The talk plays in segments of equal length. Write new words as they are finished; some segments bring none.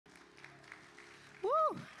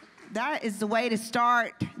That is the way to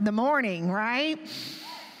start the morning, right?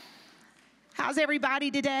 How's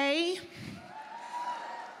everybody today?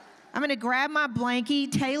 I'm going to grab my blankie.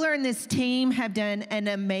 Taylor and this team have done an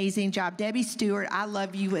amazing job. Debbie Stewart, I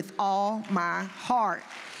love you with all my heart.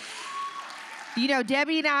 You know,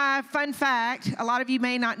 Debbie and I, fun fact, a lot of you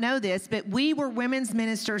may not know this, but we were women's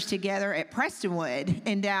ministers together at Prestonwood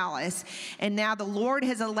in Dallas. And now the Lord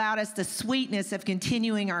has allowed us the sweetness of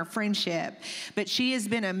continuing our friendship. But she has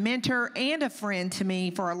been a mentor and a friend to me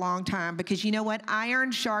for a long time because you know what?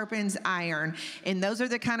 Iron sharpens iron. And those are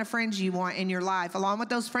the kind of friends you want in your life, along with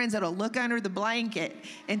those friends that'll look under the blanket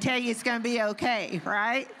and tell you it's going to be okay,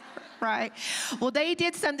 right? Right. Well, they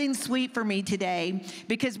did something sweet for me today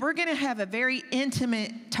because we're going to have a very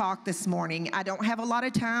intimate talk this morning. I don't have a lot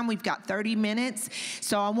of time. We've got 30 minutes,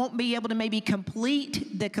 so I won't be able to maybe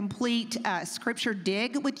complete the scripture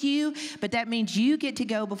dig with you, but that means you get to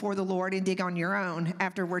go before the Lord and dig on your own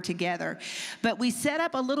after we're together. But we set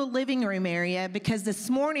up a little living room area because this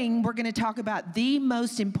morning we're going to talk about the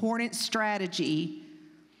most important strategy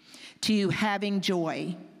to having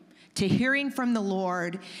joy, to hearing from the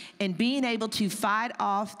Lord and being able to fight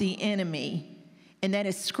off the enemy, and that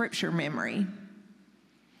is scripture memory.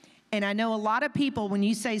 And I know a lot of people, when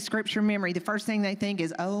you say scripture memory, the first thing they think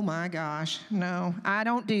is, oh my gosh, no, I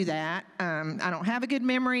don't do that. I don't have a good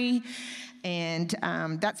memory. And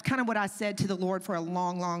that's kind of what I said to the Lord for a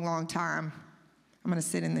long, long, long time. I'm going to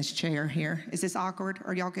sit in this chair here. Is this awkward?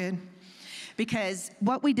 Are y'all good? Because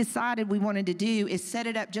what we decided we wanted to do is set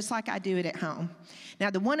it up just like I do it at home. Now,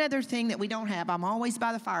 the one other thing that we don't have, I'm always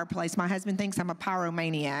by the fireplace. My husband thinks I'm a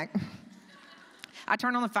pyromaniac. I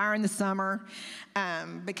turn on the fire in the summer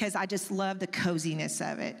because I just love the coziness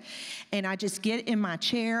of it. And I just get in my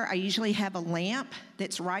chair. I usually have a lamp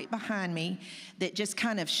that's right behind me that just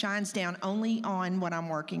kind of shines down only on what I'm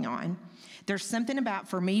working on. There's something about,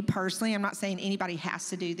 for me personally, I'm not saying anybody has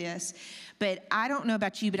to do this, but I don't know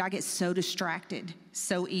about you, but I get so distracted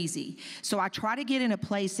so easy. So I try to get in a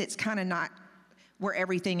place that's kind of not where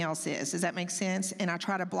everything else is. Does that make sense? And I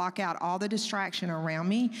try to block out all the distraction around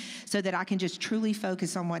me so that I can just truly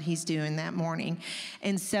focus on what he's doing that morning.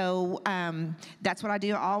 And so that's what I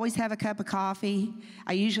do. I always have a cup of coffee.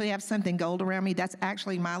 I usually have something gold around me. That's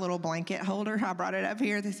actually my little blanket holder. I brought it up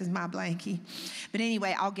here. This is my blankie. But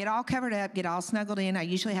anyway, I'll get all covered up, get all snuggled in. I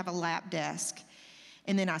usually have a lap desk.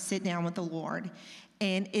 And then I sit down with the Lord.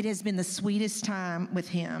 And it has been the sweetest time with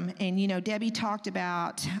him. And, you know, Debbie talked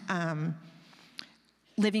about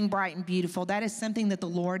living bright and beautiful. That is something that the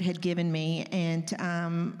Lord had given me. And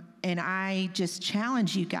I just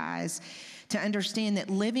challenge you guys to understand that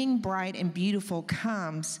living bright and beautiful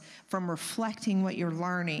comes from reflecting what you're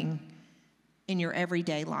learning in your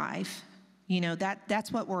everyday life. You know,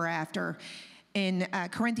 that's what we're after. In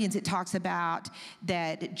Corinthians, it talks about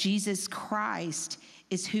that Jesus Christ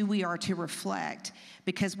is who we are to reflect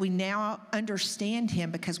because we now understand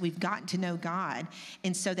him because we've gotten to know God.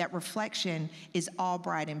 And so that reflection is all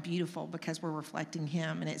bright and beautiful because we're reflecting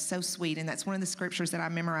him. And it's so sweet. And that's one of the scriptures that I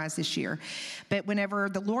memorized this year. But whenever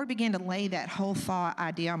the Lord began to lay that whole thought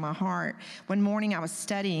idea on my heart, one morning I was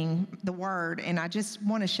studying the word, and I just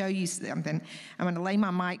want to show you something. I'm going to lay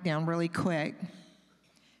my mic down really quick.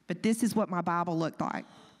 But this is what my Bible looked like.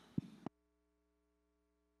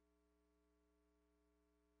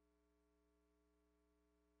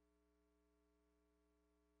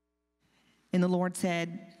 And the Lord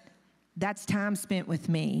said, that's time spent with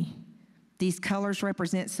me. These colors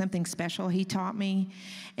represent something special he taught me.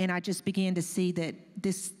 And I just began to see that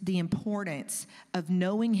the importance of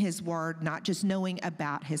knowing his word, not just knowing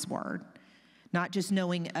about his word, not just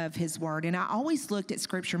knowing of his word. And I always looked at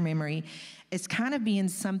scripture memory as kind of being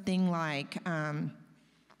something like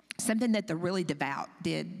something that the really devout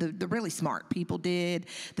did, the really smart people did,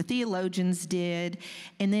 the theologians did.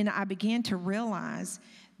 And then I began to realize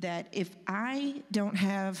that if I don't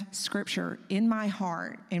have scripture in my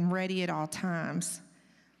heart and ready at all times,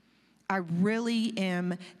 I really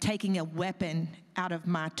am taking a weapon out of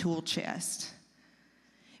my tool chest.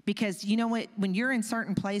 Because you know what, when you're in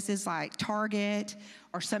certain places like Target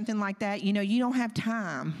or something like that, you know, you don't have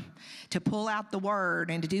time to pull out the word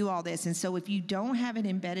and to do all this. And so if you don't have it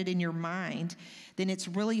embedded in your mind, then it's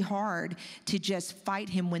really hard to just fight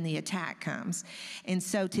him when the attack comes. And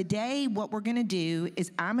so today what we're going to do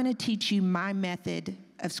is I'm going to teach you my method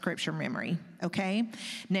of scripture memory. okay?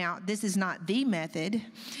 Now, this is not the method.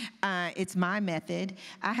 It's my method.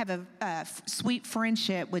 I have a sweet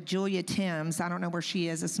friendship with Julia Timms. I don't know where she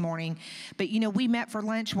is this morning, but, we met for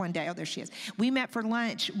lunch one day. Oh, there she is. We met for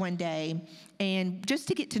lunch one day, and just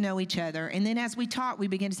to get to know each other. And then as we talked, we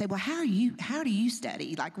began to say, well, how do you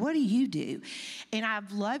study? Like, what do you do? And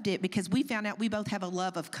I've loved it because we found out we both have a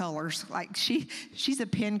love of colors. Like, she's a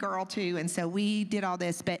pen girl too, and so we did all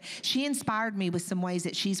this, but she inspired me with some ways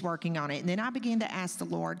that she's working on it. And then I began to ask the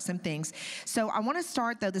Lord some things. So I want to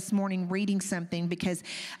start, though, this morning reading something because,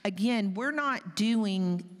 again, we're not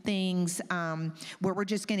doing things where we're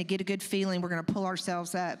just going to get a good feeling. We're going to pull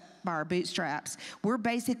ourselves up by our bootstraps. We're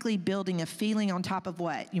basically building a feeling on top of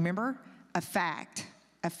what? You remember? A fact.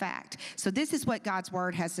 A fact. So this is what God's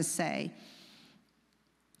word has to say.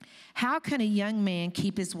 How can a young man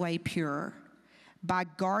keep his way pure? By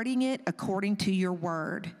guarding it according to your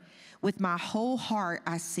word. With my whole heart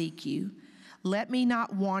I seek you. Let me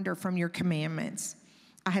not wander from your commandments.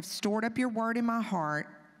 I have stored up your word in my heart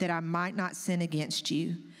that I might not sin against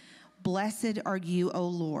you. Blessed are you, O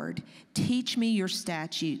Lord. Teach me your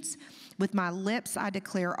statutes. With my lips I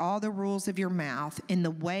declare all the rules of your mouth. In the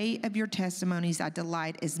way of your testimonies I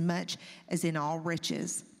delight as much as in all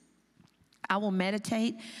riches. I will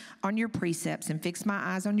meditate on your precepts and fix my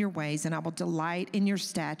eyes on your ways, and I will delight in your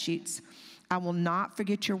statutes. I will not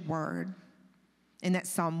forget your word. And that's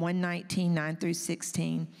Psalm 119, 9 through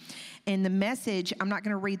 16. And the message, I'm not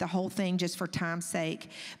going to read the whole thing just for time's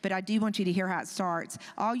sake, but I do want you to hear how it starts.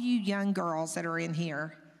 All you young girls that are in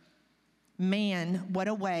here, man, what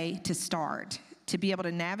a way to start. To be able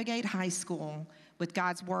to navigate high school with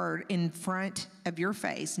God's word in front of your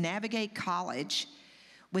face, navigate college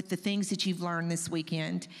with the things that you've learned this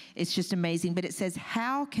weekend. It's just amazing. But it says,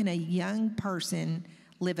 how can a young person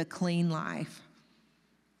live a clean life?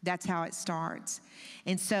 That's how it starts.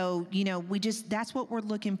 And so, that's what we're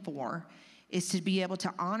looking for, is to be able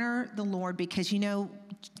to honor the Lord because,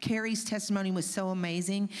 Carrie's testimony was so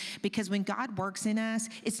amazing because when God works in us,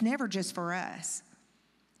 it's never just for us.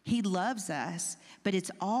 He loves us, but it's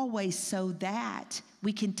always so that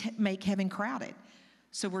we can make heaven crowded.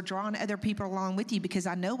 So we're drawing other people along with you because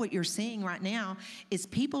I know what you're seeing right now is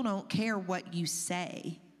people don't care what you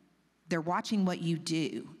say. They're watching what you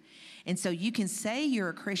do. And so you can say you're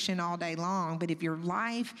a Christian all day long, but if your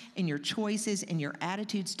life and your choices and your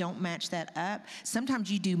attitudes don't match that up,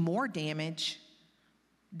 sometimes you do more damage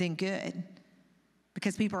than good.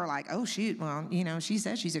 Because people are like, oh, shoot, well, she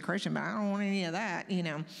says she's a Christian, but I don't want any of that,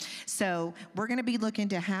 So we're going to be looking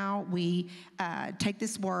to how we take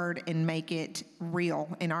this word and make it real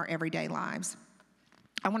in our everyday lives.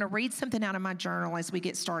 I want to read something out of my journal as we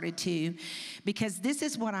get started too, because this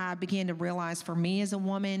is what I began to realize for me as a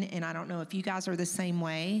woman, and I don't know if you guys are the same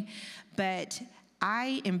way, but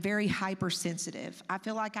I am very hypersensitive. I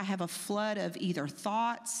feel like I have a flood of either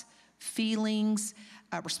thoughts, feelings,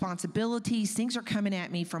 responsibilities. Things are coming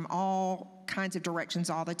at me from all kinds of directions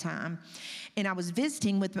all the time. And I was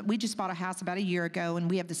visiting we just bought a house about a year ago, and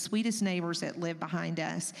we have the sweetest neighbors that live behind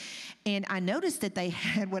us. And I noticed that they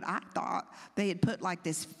had what I thought they had put like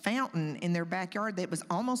this fountain in their backyard that was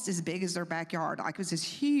almost as big as their backyard. Like it was this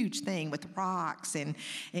huge thing with rocks, and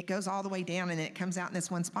it goes all the way down, and then it comes out in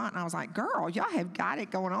this one spot. And I was like, girl, y'all have got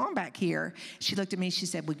it going on back here. She looked at me, she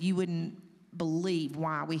said, well, you wouldn't believe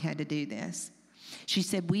why we had to do this. She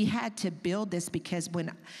said, we had to build this because when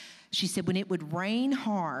it would rain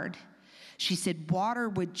hard, she said, water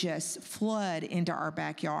would just flood into our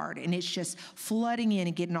backyard, and it's just flooding in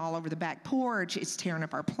and getting all over the back porch. It's tearing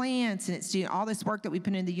up our plants, and it's doing all this work that we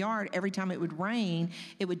put in the yard. Every time it would rain,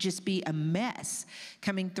 it would just be a mess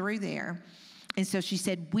coming through there. And so she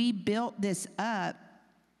said, we built this up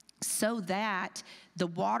so that the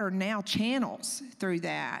water now channels through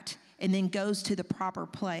that and then goes to the proper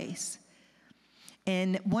place.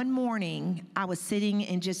 And one morning, I was sitting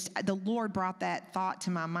and the Lord brought that thought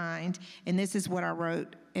to my mind, and this is what I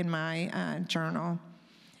wrote in my journal.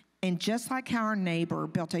 And just like how our neighbor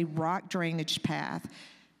built a rock drainage path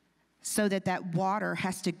so that water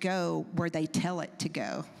has to go where they tell it to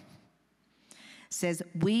go, says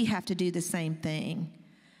we have to do the same thing.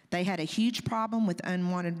 They had a huge problem with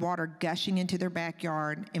unwanted water gushing into their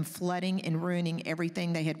backyard and flooding and ruining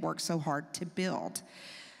everything they had worked so hard to build.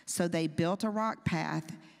 So they built a rock path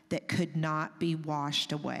that could not be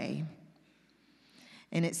washed away.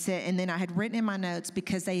 And it said, and then I had written in my notes,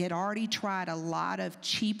 because they had already tried a lot of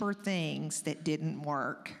cheaper things that didn't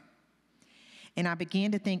work. And I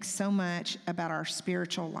began to think so much about our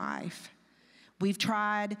spiritual life. We've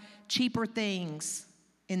tried cheaper things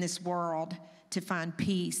in this world to find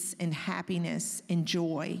peace and happiness and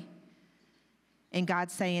joy. And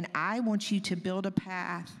God's saying, I want you to build a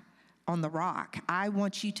path on the rock. I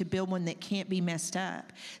want you to build one that can't be messed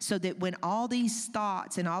up, so that when all these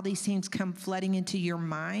thoughts and all these things come flooding into your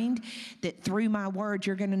mind, that through my word,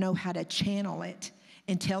 you're going to know how to channel it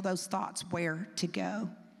and tell those thoughts where to go.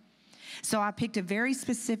 So I picked a very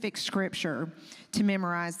specific scripture to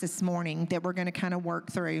memorize this morning that we're going to kind of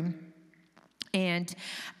work through. And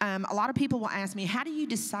a lot of people will ask me, how do you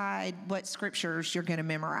decide what scriptures you're going to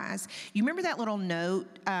memorize? You remember that little note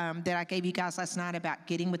that I gave you guys last night about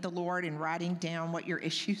getting with the Lord and writing down what your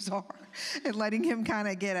issues are and letting him kind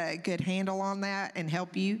of get a good handle on that and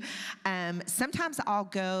help you? Sometimes I'll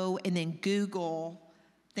go and then Google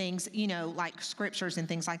things, like scriptures and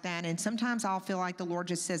things like that. And sometimes I'll feel like the Lord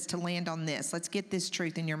just says to land on this. Let's get this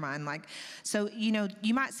truth in your mind. So,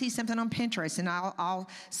 you might see something on Pinterest, and I'll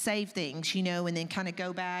save things, and then kind of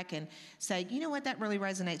go back and say, you know what, that really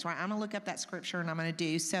resonates, right? I'm going to look up that scripture and I'm going to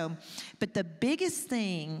do so. But the biggest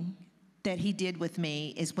thing that he did with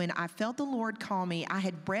me is when I felt the Lord call me. I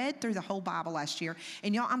had read through the whole Bible last year,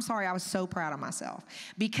 and y'all, I'm sorry, I was so proud of myself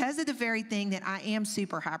because of the very thing that I am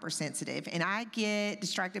super hypersensitive, and I get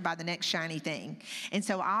distracted by the next shiny thing. And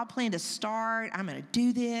so I'll plan to start, I'm going to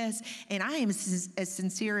do this, and I am as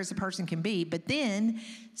sincere as a person can be, but then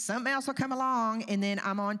something else will come along, and then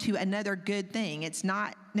I'm on to another good thing. It's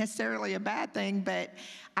not necessarily a bad thing, but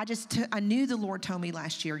I knew the Lord told me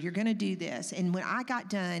last year, you're going to do this. And when I got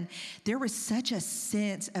done, there was such a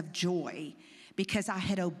sense of joy because I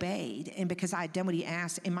had obeyed and because I had done what he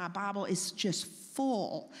asked. And my Bible is just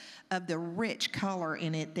full of the rich color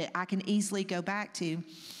in it that I can easily go back to.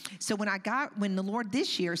 So when the Lord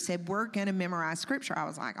this year said, we're going to memorize scripture, I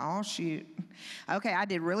was like, oh, shoot. Okay, I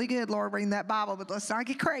did really good, Lord, reading that Bible, but let's not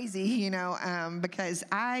get crazy, because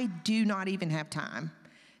I do not even have time.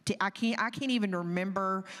 I can't even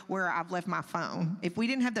remember where I've left my phone. If we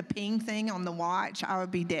didn't have the ping thing on the watch, I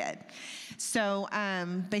would be dead. So,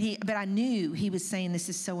 but I knew he was saying this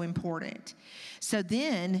is so important. So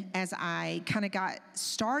then, as I kind of got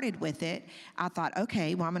started with it, I thought,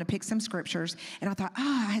 okay, well, I'm going to pick some scriptures. And I thought,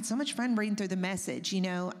 I had so much fun reading through the Message.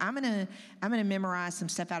 I'm going to memorize some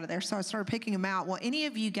stuff out of there. So I started picking them out. Well, any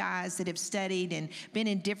of you guys that have studied and been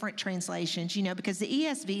in different translations, because the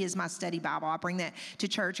ESV is my study Bible. I bring that to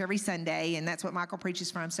church every Sunday, and that's what Michael preaches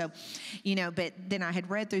from. So, but then I had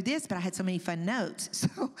read through this, but I had so many fun notes.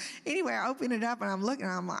 So anyway, I opened it up and I'm looking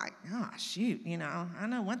and I'm like, oh, shoot, I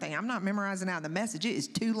know one thing. I'm not memorizing out of the Message. It is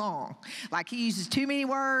too long. Like he uses too many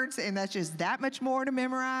words, and that's just that much more to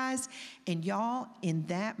memorize. And y'all, in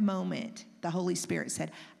that moment, the Holy Spirit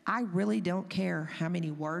said, I really don't care how many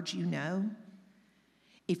words you know.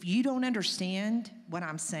 If you don't understand what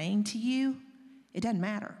I'm saying to you, it doesn't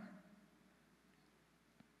matter.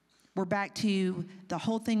 We're back to the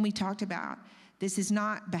whole thing we talked about. This is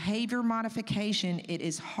not behavior modification. It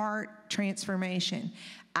is heart transformation.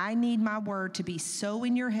 I need my word to be so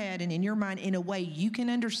in your head and in your mind in a way you can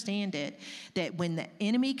understand it, that when the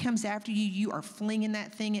enemy comes after you, you are flinging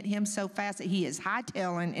that thing at him so fast that he is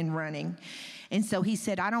hightailing and running. And so he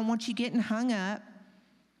said, I don't want you getting hung up.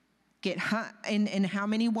 Get hung in how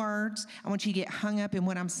many words? I want you to get hung up in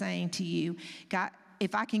what I'm saying to you. God,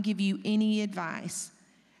 if I can give you any advice,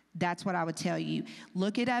 that's what I would tell you.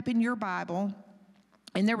 Look it up in your Bible.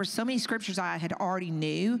 And there were so many scriptures I had already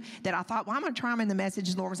knew that I thought, well, I'm going to try them in the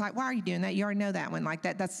Message. The Lord was like, why are you doing that? You already know that one. Like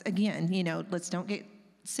that. That's, again, let's don't get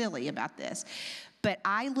silly about this. But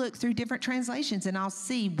I look through different translations and I'll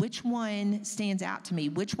see which one stands out to me,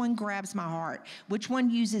 which one grabs my heart, which one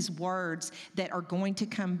uses words that are going to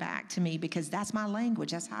come back to me, because that's my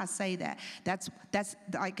language. That's how I say that. That's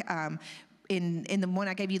like in the one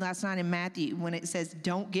I gave you last night in Matthew, when it says,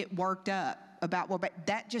 don't get worked up about but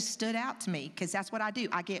that just stood out to me, because that's what I do.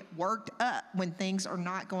 I get worked up when things are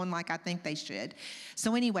not going like I think they should.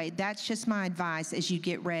 So anyway, that's just my advice as you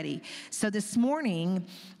get ready. So this morning,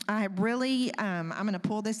 I really, I'm going to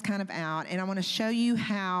pull this kind of out, and I want to show you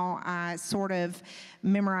how I sort of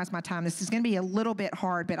memorize my time. This is going to be a little bit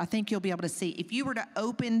hard, but I think you'll be able to see. If you were to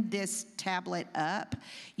open this tablet up,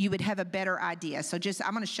 you would have a better idea. So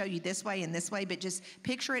I'm going to show you this way and this way, but just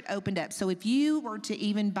picture it opened up. So if you were to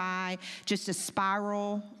even buy just a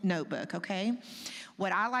spiral notebook, okay?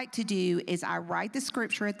 What I like to do is I write the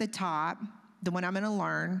scripture at the top, the one I'm going to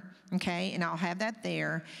learn, okay, and I'll have that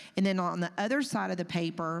there. And then on the other side of the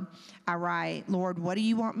paper, I write, Lord, what do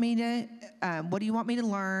you want me to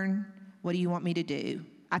learn? What do you want me to do?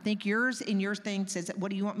 I think yours in your thing says,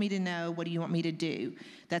 what do you want me to know? What do you want me to do?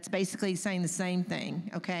 That's basically saying the same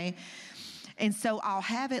thing, okay? And so I'll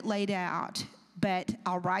have it laid out, but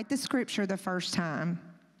I'll write the scripture the first time.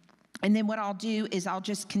 And then what I'll do is I'll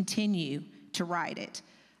just continue to write it.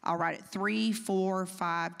 I'll write it 3, 4,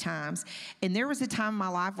 5 times. And there was a time in my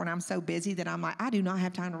life when I'm so busy that I'm like, I do not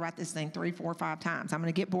have time to write this thing 3, 4, 5 times. I'm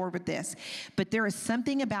going to get bored with this. But there is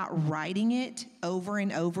something about writing it over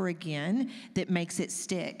and over again that makes it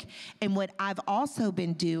stick. And what I've also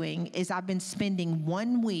been doing is I've been spending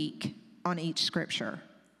 1 week on each scripture.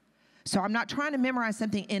 So I'm not trying to memorize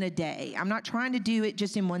something in a day. I'm not trying to do it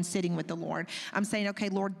just in one sitting with the Lord. I'm saying, okay,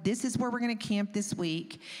 Lord, this is where we're going to camp this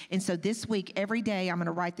week. And so this week, every day, I'm going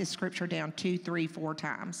to write this scripture down 2, 3, 4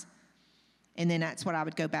 times. And then that's what I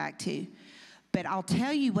would go back to. But I'll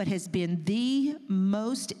tell you what has been the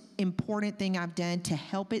most important thing I've done to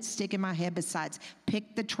help it stick in my head, besides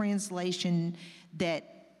pick the translation that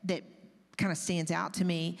kind of stands out to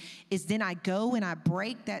me, is then I go and I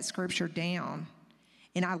break that scripture down.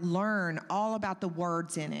 And I learn all about the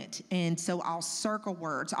words in it. And so I'll circle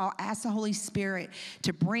words. I'll ask the Holy Spirit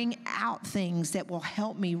to bring out things that will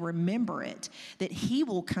help me remember it, that He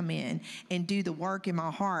will come in and do the work in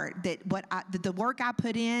my heart, that the work I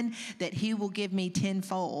put in, that He will give me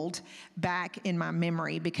tenfold back in my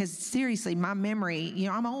memory. Because seriously, my memory,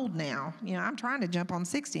 I'm old now. I'm trying to jump on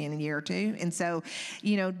 60 in a year or two. And so,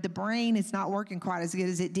 the brain is not working quite as good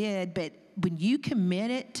as it did, but when you commit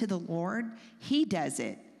it to the Lord, He does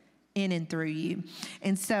it in and through you.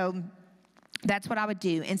 And so that's what I would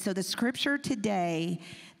do. And so the scripture today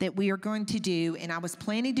that we are going to do, and I was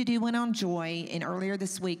planning to do one on joy, and earlier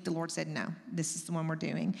this week, the Lord said, no, this is the one we're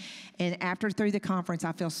doing. And through the conference,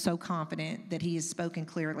 I feel so confident that He has spoken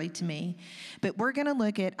clearly to me. But we're going to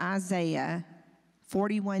look at Isaiah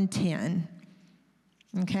 41:10,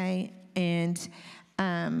 okay? And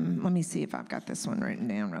let me see if I've got this one written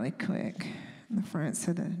down really quick in the front.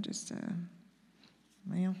 So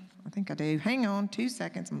well, I think I do. Hang on 2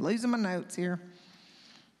 seconds. I'm losing my notes here.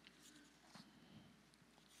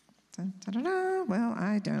 Well,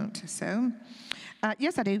 I don't. So,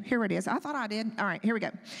 yes, I do. Here it is. I thought I did. All right, here we go.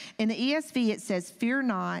 In the ESV, it says, "Fear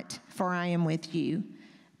not, for I am with you.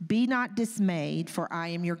 Be not dismayed, for I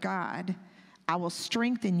am your God. I will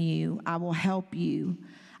strengthen you. I will help you.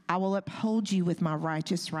 I will uphold you with my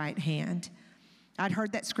righteous right hand." I'd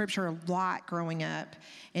heard that scripture a lot growing up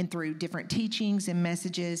and through different teachings and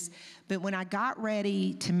messages. But when I got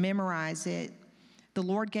ready to memorize it, the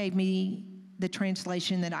Lord gave me the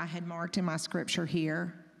translation that I had marked in my scripture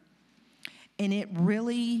here. And it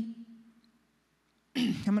really,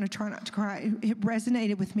 I'm going to try not to cry. It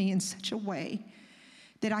resonated with me in such a way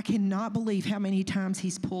that I cannot believe how many times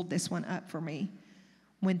He's pulled this one up for me.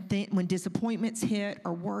 When disappointments hit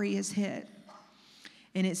or worry is hit.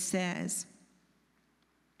 And it says,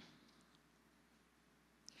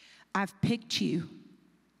 "I've picked you.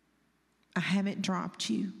 I haven't dropped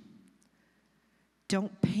you.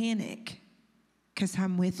 Don't panic, because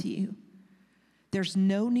I'm with you. There's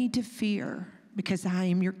no need to fear, because I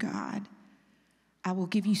am your God. I will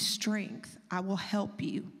give you strength. I will help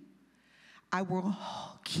you.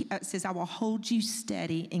 It says, I will hold you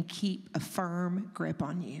steady and keep a firm grip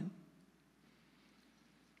on you."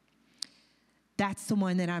 That's the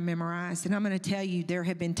one that I memorized. And I'm going to tell you, there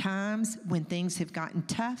have been times when things have gotten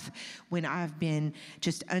tough, when I've been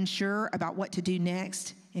just unsure about what to do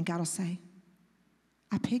next. And God will say,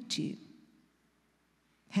 I picked you.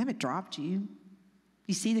 I haven't dropped you.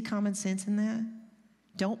 You see the common sense in that?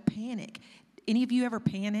 Don't panic. Any of you ever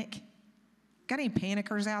panic? Got any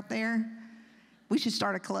panickers out there? We should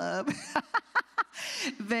start a club.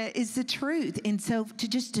 But it's the truth. And so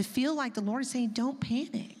to feel like the Lord is saying, don't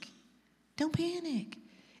panic. Don't panic.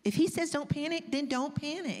 If He says don't panic, then don't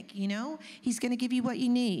panic, He's going to give you what you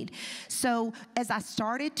need. So as I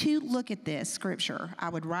started to look at this scripture, I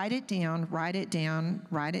would write it down.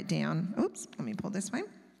 Oops, let me pull this way.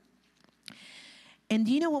 And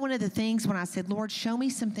do you know what, one of the things when I said, Lord, show me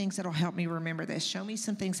some things that'll help me remember this. Show me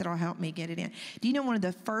some things that'll help me get it in. Do you know one of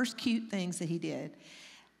the first cute things that He did?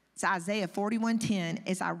 It's Isaiah 41:10.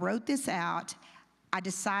 As I wrote this out, I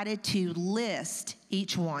decided to list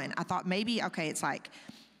each one. I thought maybe, okay, it's like,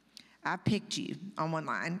 I picked you on one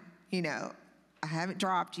line, I haven't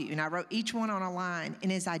dropped you. And I wrote each one on a line.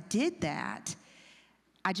 And as I did that,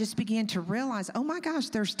 I just began to realize, oh my gosh,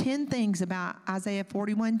 there's 10 things about Isaiah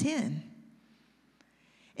 41:10.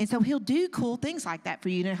 And so He'll do cool things like that for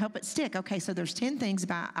you to help it stick. Okay, so there's 10 things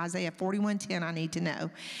about Isaiah 41:10 I need to know.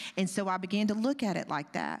 And so I began to look at it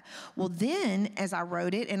like that. Well, then as I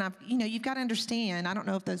wrote it, and you've got to understand, I don't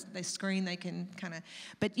know if the screen they can kind of,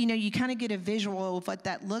 but you kind of get a visual of what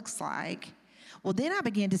that looks like. Well, then I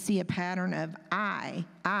began to see a pattern of I.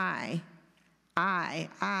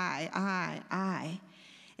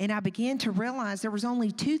 And I began to realize there was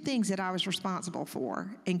only 2 things that I was responsible for,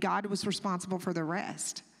 and God was responsible for the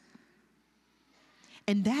rest.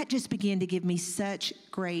 And that just began to give me such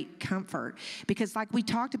great comfort because like we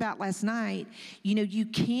talked about last night, you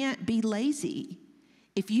can't be lazy.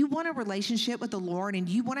 If you want a relationship with the Lord and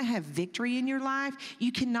you want to have victory in your life,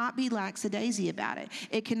 you cannot be lackadaisy about it.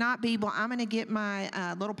 It cannot be, well, I'm going to get my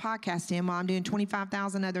little podcast in while I'm doing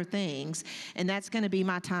 25,000 other things, and that's going to be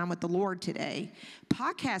my time with the Lord today.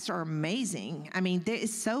 Podcasts are amazing. I mean,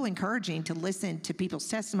 it's so encouraging to listen to people's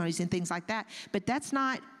testimonies and things like that, but that's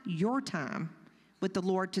not your time with the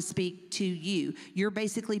Lord to speak to you. You're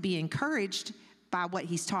basically being encouraged by what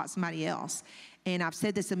he's taught somebody else. And I've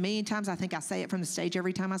said this a million times. I think I say it from the stage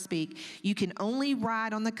every time I speak. You can only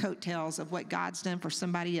ride on the coattails of what God's done for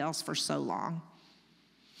somebody else for so long.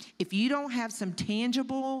 If you don't have some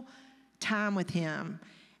tangible time with him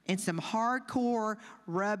and some hardcore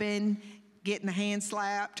rubbing, getting the hand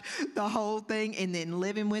slapped, the whole thing, and then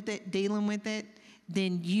living with it, dealing with it,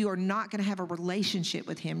 then you are not going to have a relationship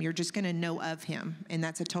with him. You're just going to know of him, and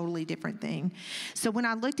that's a totally different thing. So when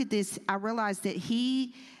I looked at this, I realized that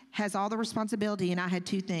he has all the responsibility, and I had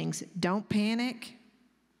two things. Don't panic.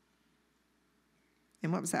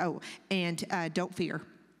 And what was that? Oh, and don't fear.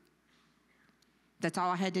 That's all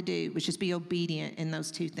I had to do, was just be obedient in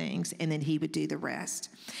those two things, and then he would do the rest.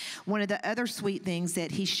 One of the other sweet things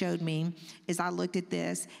that he showed me is I looked at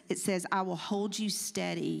this. It says, I will hold you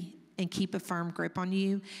steady and keep a firm grip on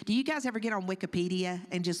you. Do you guys ever get on Wikipedia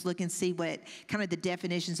and just look and see what kind of the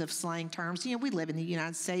definitions of slang terms? We live in the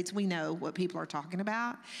United States. We know what people are talking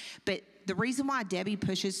about. But the reason why Debbie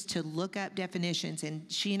pushes to look up definitions,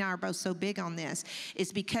 and she and I are both so big on this,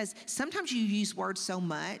 is because sometimes you use words so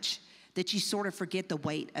much that you sort of forget the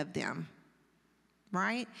weight of them,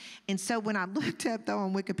 right? And so when I looked up, though,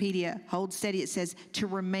 on Wikipedia, hold steady, it says to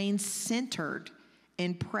remain centered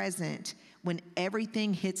and present when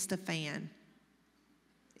everything hits the fan.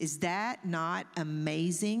 Is that not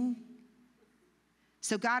amazing?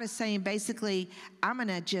 So God is saying, basically, I'm going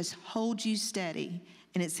to just hold you steady.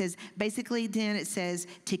 And it says, basically, then it says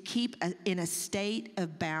to keep in a state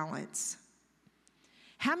of balance.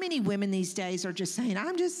 How many women these days are just saying,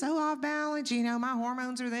 I'm just so off balance, my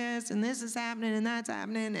hormones are this, and this is happening, and that's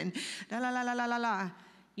happening, and la, la, la, la, la, la, la.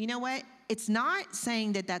 You know what? It's not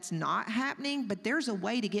saying that that's not happening, but there's a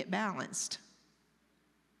way to get balanced.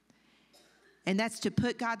 And that's to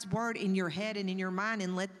put God's word in your head and in your mind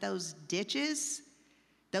and let those ditches,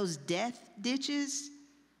 those death ditches,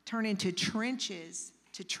 turn into trenches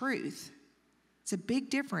to truth. It's a big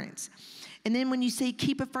difference. And then when you say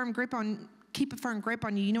keep a firm grip on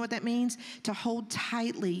you, you know what that means? To hold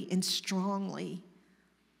tightly and strongly.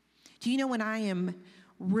 Do you know when I am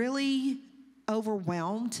really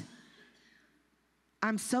overwhelmed,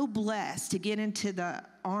 I'm so blessed to get into the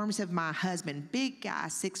arms of my husband, big guy,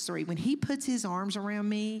 6'3". When he puts his arms around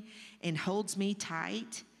me and holds me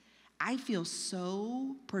tight, I feel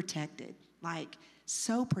so protected, like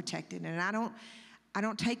so protected. And I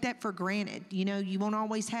don't take that for granted. You won't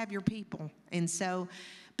always have your people. And so,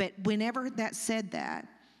 but whenever that said that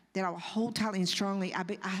I will hold tightly and strongly,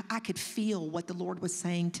 I could feel what the Lord was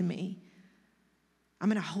saying to me. I'm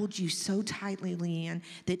going to hold you so tightly, LeeAnn,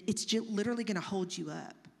 that it's just literally going to hold you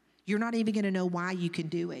up. You're not even going to know why you can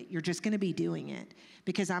do it. You're just going to be doing it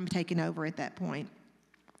because I'm taking over at that point.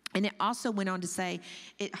 And it also went on to say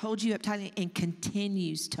it holds you up tightly and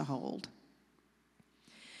continues to hold.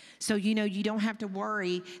 So, you don't have to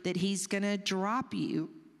worry that he's going to drop you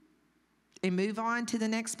and move on to the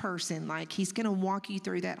next person. Like he's going to walk you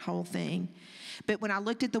through that whole thing. But when I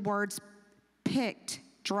looked at the words picked,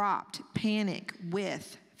 dropped, panic,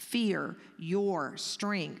 with, fear, your,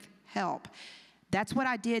 strength, help. That's what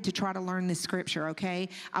I did to try to learn this scripture, okay?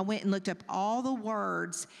 I went and looked up all the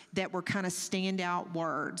words that were kind of standout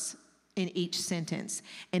words in each sentence.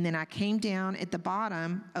 And then I came down at the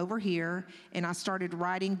bottom over here, and I started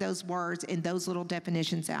writing those words and those little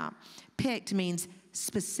definitions out. Picked means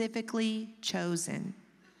specifically chosen,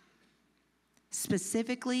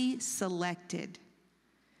 specifically selected,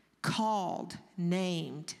 called,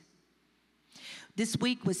 named. This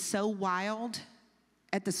week was so wild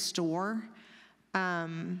at the store,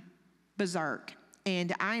 berserk.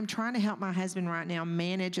 And I am trying to help my husband right now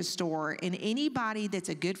manage a store. And anybody that's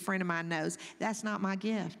a good friend of mine knows that's not my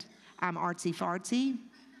gift. I'm artsy-fartsy.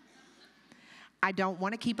 I don't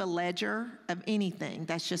want to keep a ledger of anything.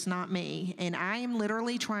 That's just not me. And I am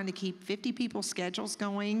literally trying to keep 50 people's schedules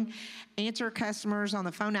going, answer customers on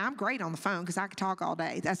the phone. Now, I'm great on the phone because I can talk all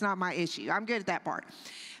day. That's not my issue. I'm good at that part.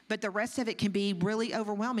 But the rest of it can be really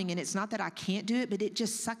overwhelming. And it's not that I can't do it, but it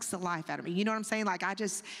just sucks the life out of me. You know what I'm saying? Like I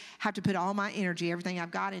just have to put all my energy, everything I've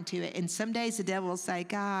got into it. And some days the devil will say,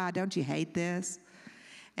 God, don't you hate this?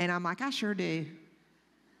 And I'm like, I sure do.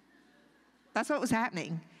 That's what was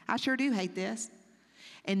happening. I sure do hate this.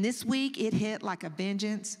 And this week it hit like a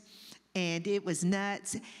vengeance, and it was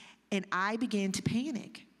nuts. And I began to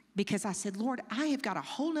panic because I said, Lord, I have got a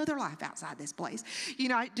whole nother life outside this place. You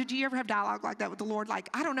know, did you ever have dialogue like that with the Lord? Like,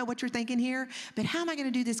 I don't know what you're thinking here, but how am I going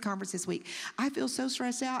to do this conference this week? I feel so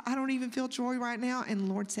stressed out. I don't even feel joy right now. And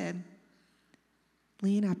the Lord said,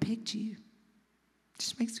 LeeAnn, I picked you. It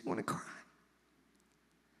just makes me want to cry.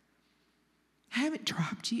 I haven't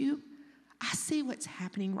dropped you. I see what's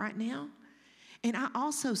happening right now. And I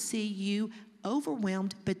also see you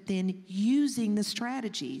overwhelmed, but then using the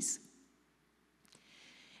strategies.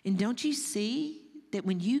 And don't you see that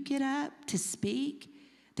when you get up to speak,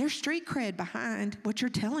 there's street cred behind what you're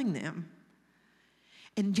telling them?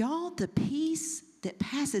 And y'all, the peace that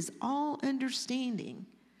passes all understanding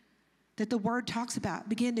that the word talks about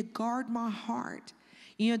began to guard my heart.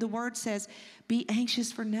 You know, the word says, be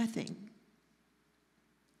anxious for nothing.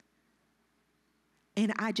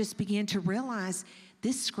 And I just began to realize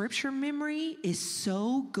this scripture memory is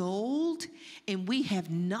so gold, and we have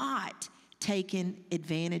not taken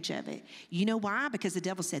advantage of it. You know why? Because the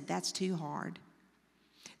devil said, that's too hard.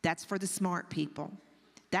 That's for the smart people.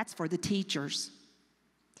 That's for the teachers.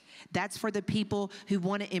 That's for the people who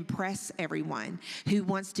want to impress everyone, who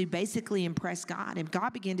wants to basically impress God. And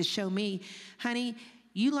God began to show me, honey,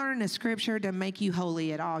 you learn a scripture to make you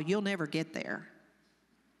holy at all. You'll never get there.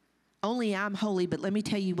 Only I'm holy, but let me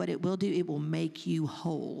tell you what it will do. It will make you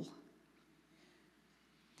whole.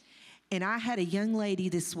 And I had a young lady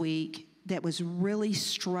this week that was really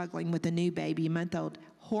struggling with a new baby, a month-old,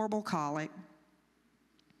 horrible colic.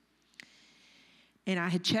 And I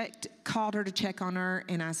had called her to check on her,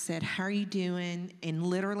 and I said, how are you doing? And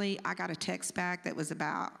literally, I got a text back that was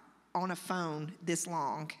about on a phone this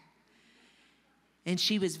long. And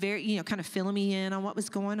she was very, kind of filling me in on what was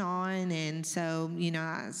going on. And so,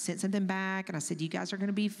 I sent something back, and I said, you guys are going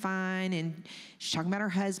to be fine. And she's talking about her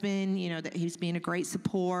husband, that he was being a great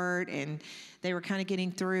support, and they were kind of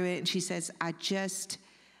getting through it. And she says, I just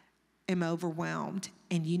am overwhelmed.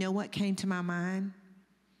 And you know what came to my mind?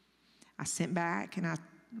 I sent back, and I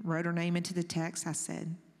wrote her name into the text. I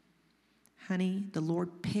said, honey, the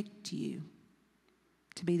Lord picked you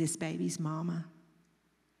to be this baby's mama.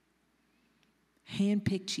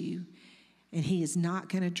 Handpicked you, and he is not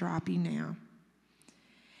going to drop you now.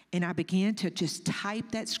 And I began to just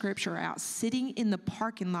type that scripture out, sitting in the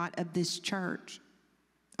parking lot of this church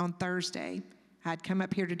on Thursday. I'd come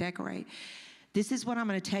up here to decorate. This is what I'm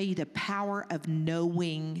going to tell you, the power of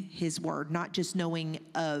knowing his word, not just knowing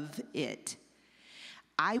of it.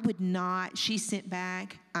 She sent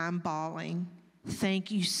back, I'm bawling.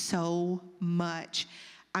 Thank you so much.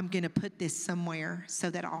 I'm going to put this somewhere so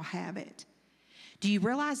that I'll have it. Do you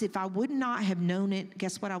realize if I would not have known it,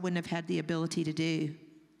 guess what I wouldn't have had the ability to do?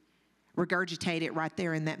 Regurgitate it right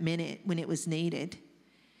there in that minute when it was needed.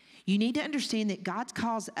 You need to understand that God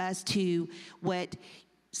calls us to what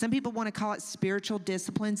some people want to call it spiritual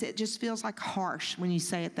disciplines. It just feels like harsh when you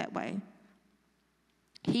say it that way.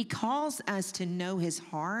 He calls us to know his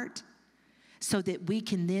heart so that we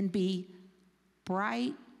can then be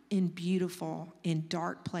bright and beautiful in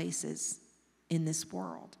dark places in this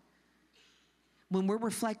world. When we're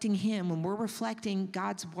reflecting him, when we're reflecting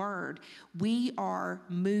God's word, we are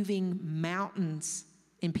moving mountains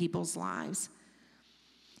in people's lives.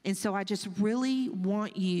 And so I just really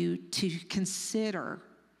want you to consider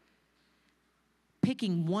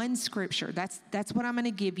picking one scripture. That's what I'm going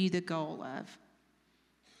to give you the goal of.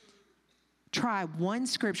 Try one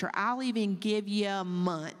scripture. I'll even give you a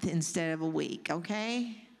month instead of a week,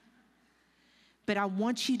 okay? But I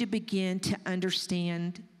want you to begin to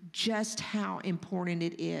understand just how important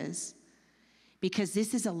it is, because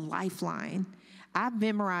this is a lifeline. I've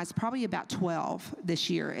memorized probably about 12 this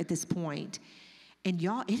year at this point. And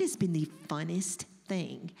y'all, it has been the funnest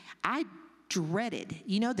thing. I dreaded,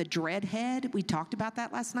 the dread head. We talked about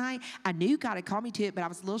that last night. I knew God had called me to it, but I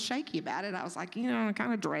was a little shaky about it. I was like, I'm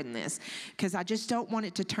kind of dreading this because I just don't want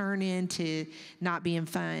it to turn into not being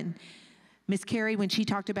fun. Miss Carrie, when she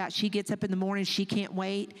talked about she gets up in the morning, she can't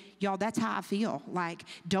wait. Y'all, that's how I feel. Like,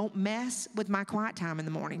 don't mess with my quiet time in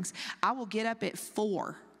the mornings. I will get up at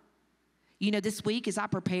 4. This week as I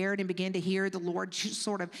prepared and began to hear the Lord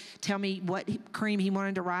sort of tell me what cream he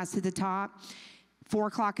wanted to rise to the top, 4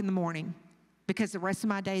 o'clock in the morning, because the rest of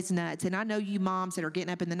my day is nuts. And I know you moms that are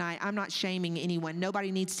getting up in the night, I'm not shaming anyone.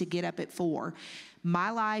 Nobody needs to get up at 4. My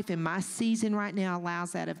life and my season right now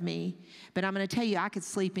allows that of me. But I'm going to tell you, I could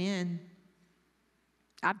sleep in.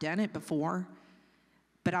 I've done it before.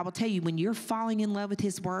 But I will tell you, when you're falling in love with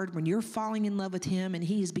his word, when you're falling in love with him and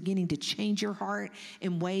he is beginning to change your heart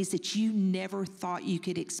in ways that you never thought you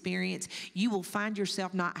could experience, you will find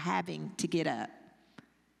yourself not having to get up.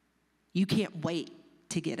 You can't wait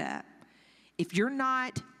to get up. If you're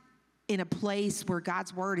not in a place where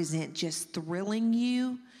God's word isn't just thrilling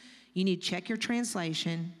you, you need to check your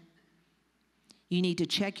translation. You need to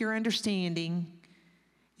check your understanding.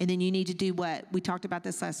 And then you need to do what? We talked about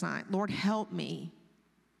this last night. Lord, help me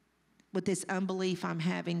with this unbelief I'm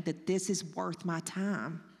having that this is worth my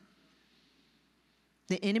time.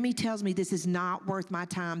 The enemy tells me this is not worth my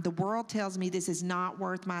time. The world tells me this is not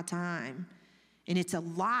worth my time. And it's a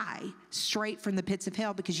lie straight from the pits of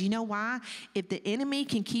hell, because you know why? If the enemy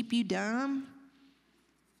can keep you dumb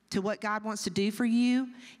to what God wants to do for you,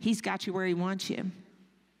 he's got you where he wants you.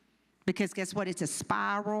 Because guess what? It's a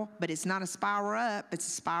spiral, but it's not a spiral up, it's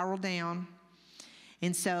a spiral down.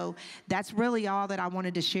 And so that's really all that I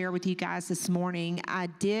wanted to share with you guys this morning. I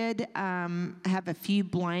did have a few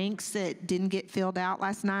blanks that didn't get filled out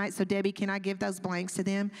last night. So Debbie, can I give those blanks to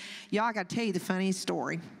them? Y'all, I got to tell you the funniest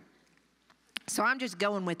story. So I'm just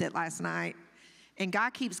going with it last night. And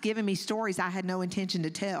God keeps giving me stories I had no intention to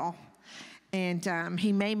tell. And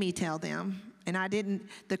he made me tell them. And I didn't,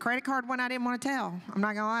 the credit card one I didn't want to tell. I'm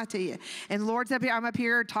not going to lie to you. And the Lord's up here, I'm up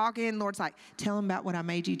here talking. Lord's like, tell them about what I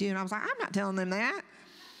made you do. And I was like, I'm not telling them that.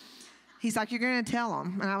 He's like, you're going to tell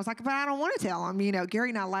them. And I was like, but I don't want to tell them. You know, Gary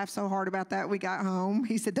and I laughed so hard about that. We got home.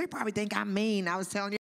 He said, they probably think I'm mean. I was telling you.